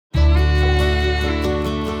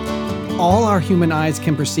all our human eyes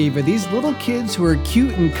can perceive are these little kids who are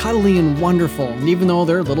cute and cuddly and wonderful. And even though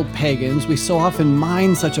they're little pagans, we so often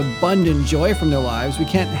mine such abundant joy from their lives, we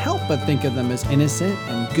can't help but think of them as innocent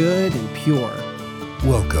and good and pure.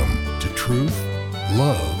 Welcome to Truth,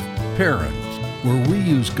 Love, Parents, where we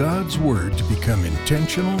use God's Word to become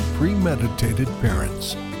intentional, premeditated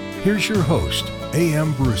parents. Here's your host,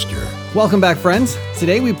 A.M. Brewster. Welcome back, friends.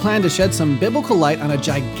 Today we plan to shed some biblical light on a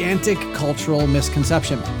gigantic cultural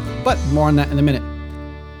misconception. But more on that in a minute.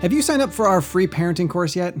 Have you signed up for our free parenting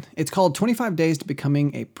course yet? It's called 25 Days to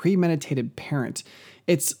Becoming a Premeditated Parent.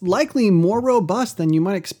 It's likely more robust than you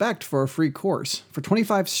might expect for a free course. For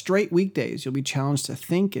 25 straight weekdays, you'll be challenged to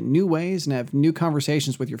think in new ways and have new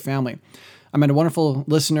conversations with your family. I met a wonderful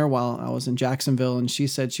listener while I was in Jacksonville, and she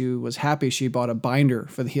said she was happy she bought a binder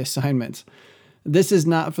for the assignments. This is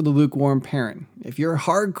not for the lukewarm parent. If you're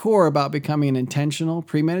hardcore about becoming an intentional,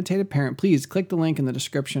 premeditated parent, please click the link in the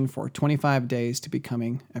description for 25 days to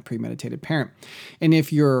becoming a premeditated parent. And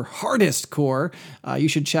if you're hardest core, you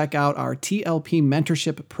should check out our TLP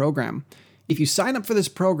mentorship program. If you sign up for this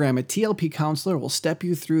program, a TLP counselor will step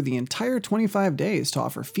you through the entire 25 days to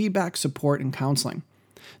offer feedback, support, and counseling.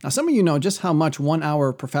 Now, some of you know just how much 1 hour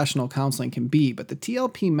of professional counseling can be, but the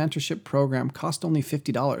TLP mentorship program costs only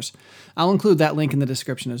 $50. I'll include that link in the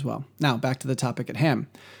description as well. Now, back to the topic at hand.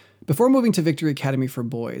 Before moving to Victory Academy for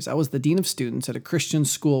Boys, I was the dean of students at a Christian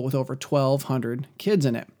school with over 1,200 kids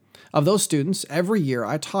in it. Of those students, every year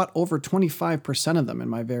I taught over 25% of them in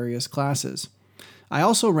my various classes. I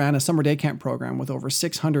also ran a summer day camp program with over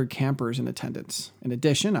 600 campers in attendance. In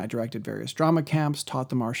addition, I directed various drama camps, taught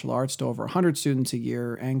the martial arts to over 100 students a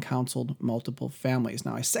year, and counseled multiple families.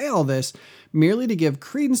 Now, I say all this merely to give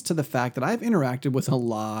credence to the fact that I've interacted with a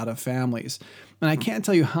lot of families. And I can't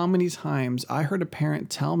tell you how many times I heard a parent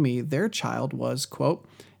tell me their child was, quote,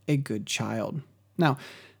 a good child. Now,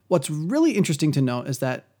 what's really interesting to note is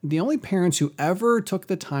that the only parents who ever took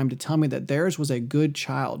the time to tell me that theirs was a good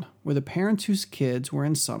child were the parents whose kids were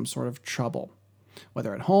in some sort of trouble.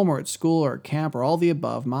 Whether at home or at school or at camp or all the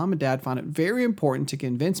above, mom and dad found it very important to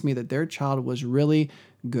convince me that their child was really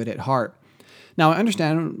good at heart. Now, I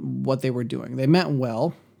understand what they were doing. They meant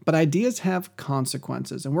well, but ideas have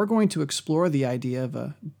consequences, and we're going to explore the idea of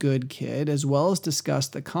a good kid as well as discuss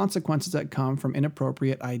the consequences that come from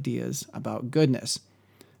inappropriate ideas about goodness.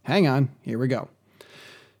 Hang on, here we go.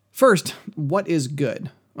 First, what is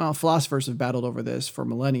good? Well, philosophers have battled over this for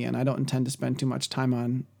millennia, and I don't intend to spend too much time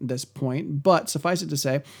on this point, but suffice it to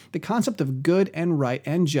say, the concept of good and right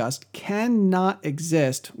and just cannot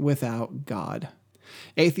exist without God.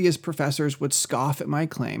 Atheist professors would scoff at my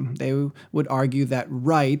claim. They would argue that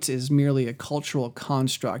right is merely a cultural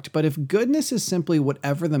construct, but if goodness is simply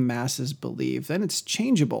whatever the masses believe, then it's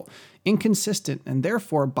changeable, inconsistent, and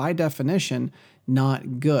therefore, by definition,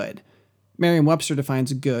 not good. Merriam-Webster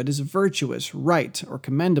defines good as virtuous, right, or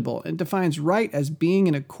commendable, and defines right as being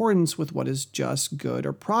in accordance with what is just, good,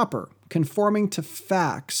 or proper, conforming to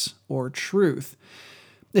facts or truth.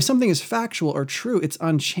 If something is factual or true, it's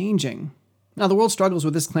unchanging. Now, the world struggles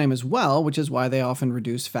with this claim as well, which is why they often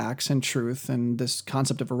reduce facts and truth and this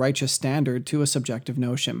concept of a righteous standard to a subjective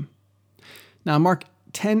notion. Now, Mark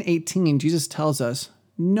 10:18, Jesus tells us,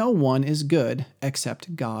 "No one is good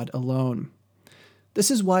except God alone." This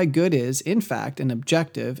is why good is, in fact, an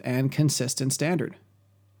objective and consistent standard.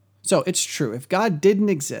 So it's true, if God didn't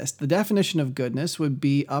exist, the definition of goodness would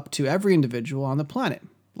be up to every individual on the planet.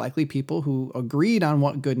 Likely people who agreed on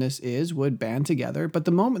what goodness is would band together, but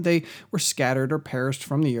the moment they were scattered or perished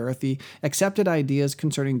from the earth, the accepted ideas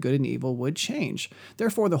concerning good and evil would change.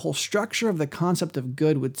 Therefore, the whole structure of the concept of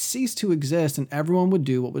good would cease to exist and everyone would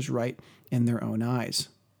do what was right in their own eyes.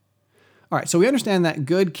 All right, so we understand that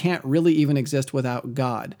good can't really even exist without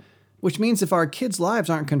God, which means if our kids' lives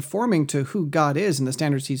aren't conforming to who God is and the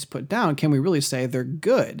standards he's put down, can we really say they're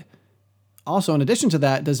good? Also, in addition to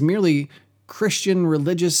that, does merely Christian,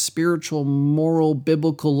 religious, spiritual, moral,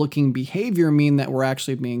 biblical-looking behavior mean that we're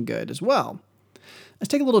actually being good as well? Let's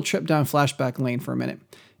take a little trip down flashback lane for a minute.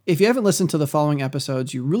 If you haven't listened to the following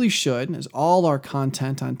episodes, you really should, as all our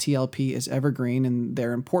content on TLP is evergreen and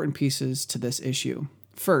they're important pieces to this issue.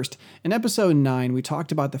 First, in episode 9, we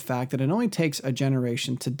talked about the fact that it only takes a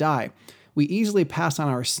generation to die. We easily pass on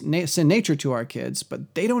our sin nature to our kids,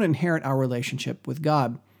 but they don't inherit our relationship with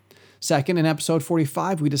God. Second, in episode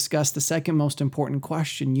 45, we discussed the second most important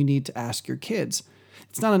question you need to ask your kids.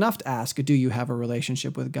 It's not enough to ask, do you have a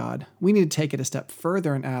relationship with God? We need to take it a step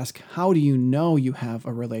further and ask, how do you know you have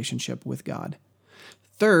a relationship with God?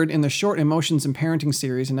 Third, in the short Emotions and Parenting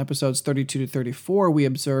series in episodes 32 to 34, we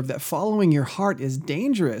observe that following your heart is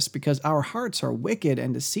dangerous because our hearts are wicked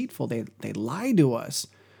and deceitful. They lie to us.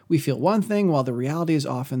 We feel one thing while the reality is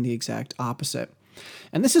often the exact opposite.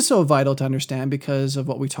 And this is so vital to understand because of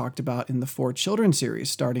what we talked about in the 4 Children series,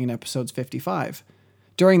 starting in episodes 55.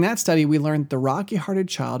 During that study, we learned the rocky-hearted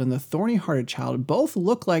child and the thorny-hearted child both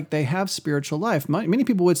look like they have spiritual life. Many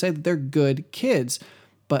people would say that they're good kids,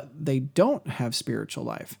 but they don't have spiritual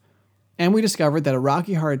life. And we discovered that a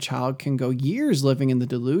rocky-hearted child can go years living in the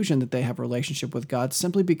delusion that they have a relationship with God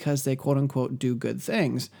simply because they quote-unquote do good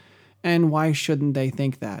things. And why shouldn't they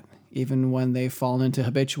think that? Even when they've fallen into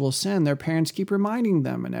habitual sin, their parents keep reminding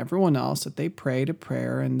them and everyone else that they prayed a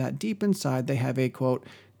prayer and that deep inside they have a, quote,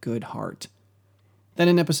 good heart. Then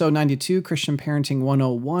in episode 92, Christian Parenting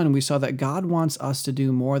 101, we saw that God wants us to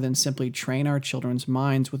do more than simply train our children's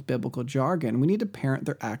minds with biblical jargon. We need to parent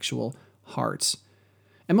their actual hearts.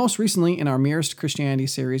 And most recently, in our Mirrors to Christianity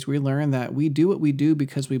series, we learned that we do what we do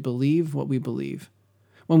because we believe what we believe.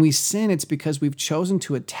 When we sin, it's because we've chosen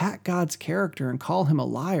to attack God's character and call him a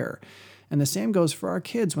liar. And the same goes for our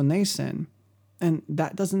kids when they sin. And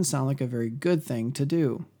that doesn't sound like a very good thing to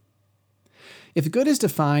do. If good is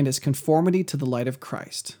defined as conformity to the light of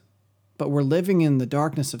Christ, but we're living in the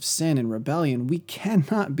darkness of sin and rebellion, we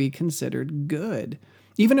cannot be considered good,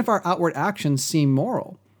 even if our outward actions seem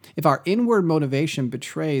moral. If our inward motivation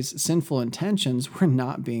betrays sinful intentions, we're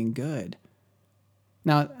not being good.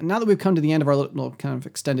 Now that we've come to the end of our little kind of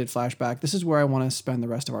extended flashback, this is where I want to spend the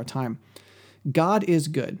rest of our time. God is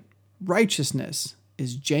good. Righteousness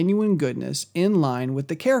is genuine goodness in line with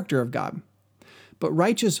the character of God. But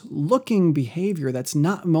righteous-looking behavior that's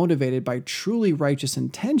not motivated by truly righteous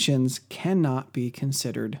intentions cannot be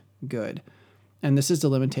considered good. And this is the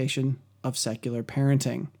limitation of secular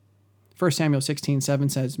parenting. 1 Samuel 16:7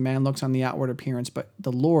 says, "Man looks on the outward appearance, but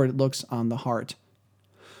the Lord looks on the heart."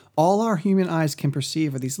 All our human eyes can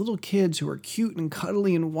perceive are these little kids who are cute and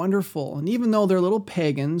cuddly and wonderful. And even though they're little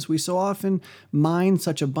pagans, we so often mine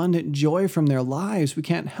such abundant joy from their lives, we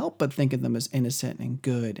can't help but think of them as innocent and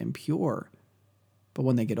good and pure. But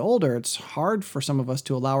when they get older, it's hard for some of us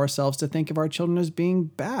to allow ourselves to think of our children as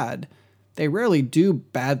being bad. They rarely do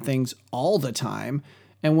bad things all the time,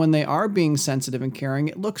 and when they are being sensitive and caring,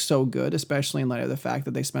 it looks so good, especially in light of the fact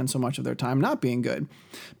that they spend so much of their time not being good.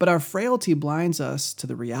 But our frailty blinds us to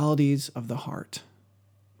the realities of the heart.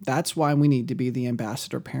 That's why we need to be the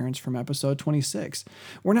ambassador parents from episode 26.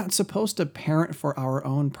 We're not supposed to parent for our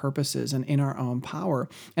own purposes and in our own power.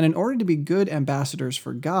 And in order to be good ambassadors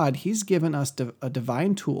for God, He's given us a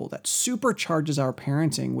divine tool that supercharges our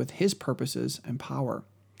parenting with His purposes and power.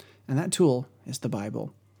 And that tool is the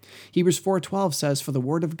Bible. Hebrews 4:12 says, "For the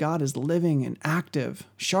word of God is living and active,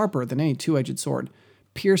 sharper than any two-edged sword,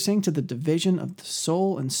 piercing to the division of the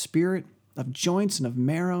soul and spirit, of joints and of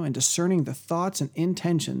marrow, and discerning the thoughts and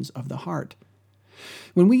intentions of the heart."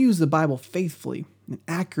 When we use the Bible faithfully and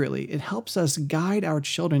accurately, it helps us guide our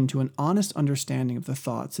children to an honest understanding of the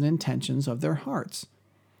thoughts and intentions of their hearts.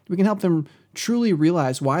 We can help them truly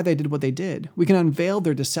realize why they did what they did. We can unveil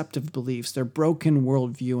their deceptive beliefs, their broken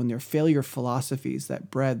worldview, and their failure philosophies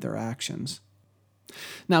that bred their actions.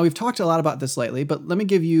 Now, we've talked a lot about this lately, but let me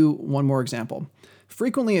give you one more example.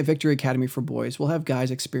 Frequently at Victory Academy for Boys, we'll have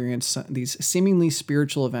guys experience these seemingly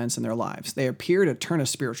spiritual events in their lives. They appear to turn a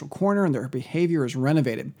spiritual corner and their behavior is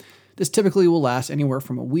renovated. This typically will last anywhere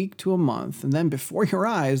from a week to a month, and then before your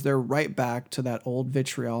eyes, they're right back to that old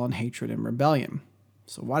vitriol and hatred and rebellion.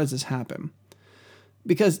 So why does this happen?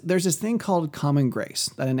 Because there's this thing called common grace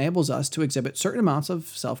that enables us to exhibit certain amounts of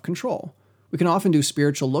self-control. We can often do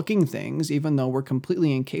spiritual-looking things even though we're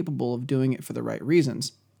completely incapable of doing it for the right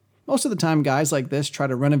reasons. Most of the time, guys like this try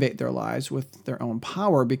to renovate their lives with their own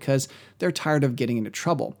power because they're tired of getting into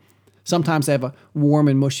trouble. Sometimes they have a warm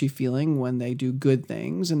and mushy feeling when they do good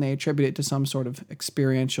things, and they attribute it to some sort of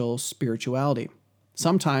experiential spirituality.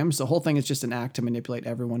 Sometimes the whole thing is just an act to manipulate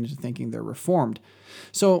everyone into thinking they're reformed.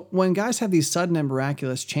 So when guys have these sudden and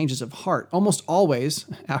miraculous changes of heart, almost always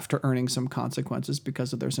after earning some consequences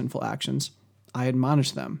because of their sinful actions, I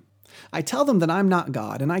admonish them. I tell them that I'm not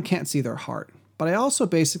God and I can't see their heart. But I also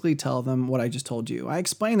basically tell them what I just told you. I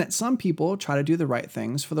explain that some people try to do the right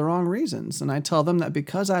things for the wrong reasons, and I tell them that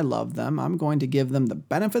because I love them, I'm going to give them the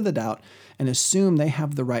benefit of the doubt and assume they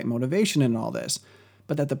have the right motivation in all this,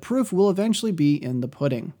 but that the proof will eventually be in the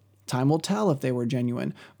pudding. Time will tell if they were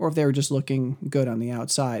genuine or if they were just looking good on the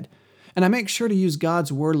outside. And I make sure to use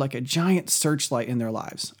God's word like a giant searchlight in their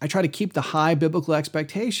lives. I try to keep the high biblical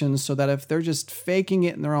expectations so that if they're just faking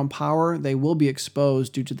it in their own power, they will be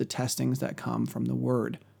exposed due to the testings that come from the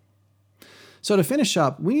word. So to finish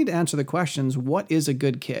up, we need to answer the questions, what is a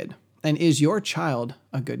good kid? And is your child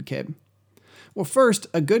a good kid? Well, first,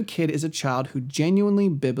 a good kid is a child who genuinely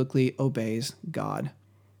biblically obeys God.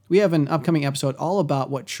 We have an upcoming episode all about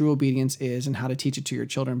what true obedience is and how to teach it to your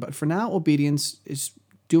children, but for now, obedience is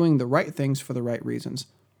doing the right things for the right reasons.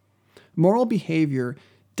 Moral behavior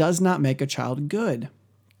does not make a child good.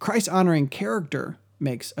 Christ-honoring character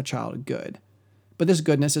makes a child good. But this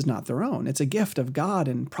goodness is not their own. It's a gift of God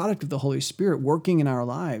and product of the Holy Spirit working in our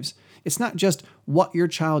lives. It's not just what your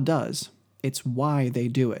child does, it's why they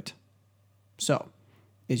do it. So,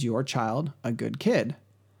 is your child a good kid?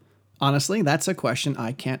 Honestly, that's a question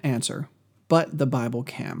I can't answer, but the Bible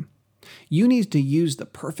can. You need to use the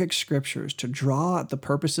perfect scriptures to draw out the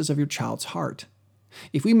purposes of your child's heart.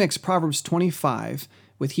 If we mix Proverbs 25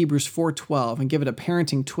 with Hebrews 4:12 and give it a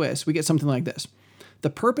parenting twist, we get something like this. The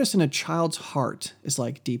purpose in a child's heart is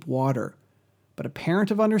like deep water, but a parent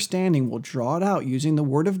of understanding will draw it out using the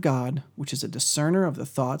Word of God, which is a discerner of the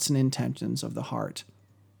thoughts and intentions of the heart.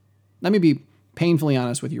 Let me be painfully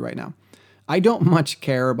honest with you right now. I don't much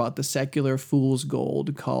care about the secular fool's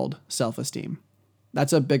gold called self-esteem.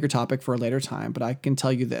 That's a bigger topic for a later time, but I can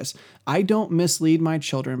tell you this. I don't mislead my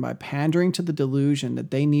children by pandering to the delusion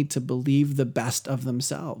that they need to believe the best of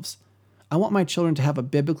themselves. I want my children to have a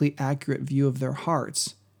biblically accurate view of their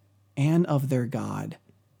hearts and of their God.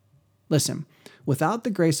 Listen, without the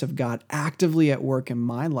grace of God actively at work in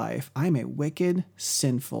my life, I'm a wicked,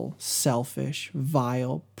 sinful, selfish,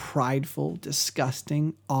 vile, prideful,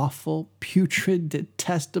 disgusting, awful, putrid,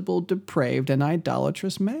 detestable, depraved, and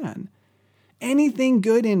idolatrous man. Anything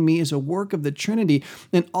good in me is a work of the Trinity,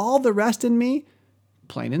 and all the rest in me,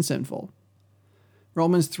 plain and sinful.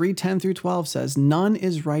 Romans 3:10-12 says, "None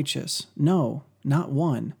is righteous, no, not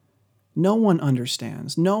one. No one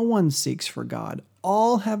understands, no one seeks for God.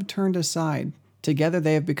 All have turned aside. Together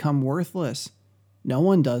they have become worthless. No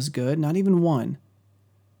one does good, not even one."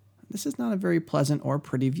 This is not a very pleasant or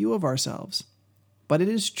pretty view of ourselves. But it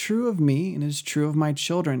is true of me and it is true of my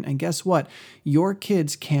children. And guess what? Your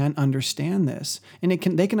kids can understand this. And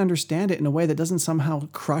they can understand it in a way that doesn't somehow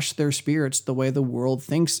crush their spirits the way the world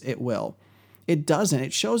thinks it will. It doesn't.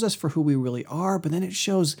 It shows us for who we really are, but then it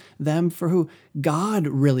shows them for who God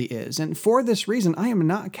really is. And for this reason, I am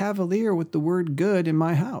not cavalier with the word good in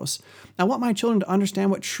my house. I want my children to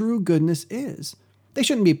understand what true goodness is. They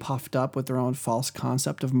shouldn't be puffed up with their own false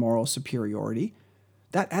concept of moral superiority.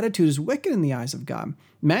 That attitude is wicked in the eyes of God.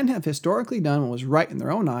 Men have historically done what was right in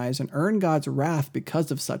their own eyes and earned God's wrath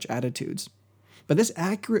because of such attitudes. But this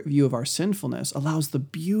accurate view of our sinfulness allows the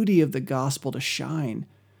beauty of the gospel to shine.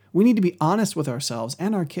 We need to be honest with ourselves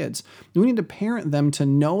and our kids. We need to parent them to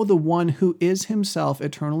know the one who is himself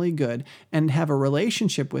eternally good and have a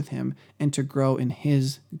relationship with him and to grow in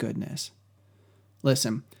his goodness.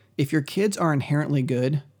 Listen, if your kids are inherently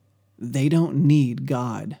good, they don't need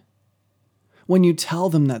God. When you tell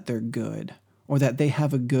them that they're good or that they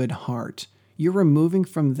have a good heart, you're removing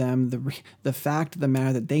from them the fact of the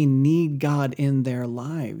matter that they need God in their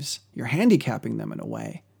lives. You're handicapping them in a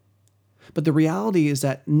way. But the reality is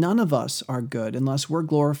that none of us are good unless we're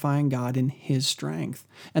glorifying God in his strength.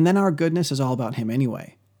 And then our goodness is all about him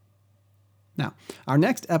anyway. Now, our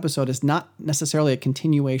next episode is not necessarily a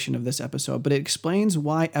continuation of this episode, but it explains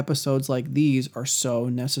why episodes like these are so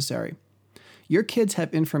necessary. Your kids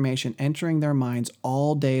have information entering their minds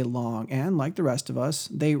all day long, and like the rest of us,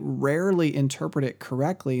 they rarely interpret it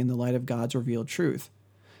correctly in the light of God's revealed truth.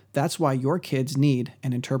 That's why your kids need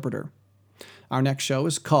an interpreter. Our next show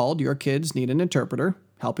is called Your Kids Need an Interpreter,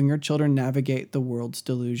 helping your children navigate the world's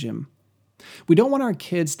delusion. We don't want our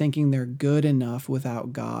kids thinking they're good enough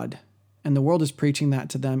without God, and the world is preaching that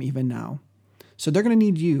to them even now. So they're going to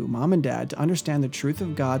need you, mom and dad, to understand the truth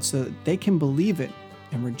of God so that they can believe it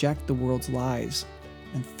and reject the world's lies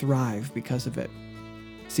and thrive because of it.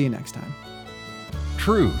 See you next time.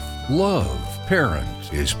 Truth, Love,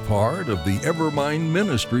 Parents is part of the Evermind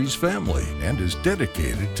Ministries family and is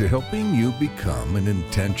dedicated to helping you become an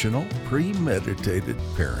intentional, premeditated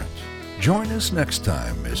parent. Join us next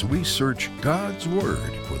time as we search God's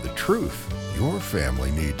Word for the truth your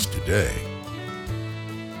family needs today.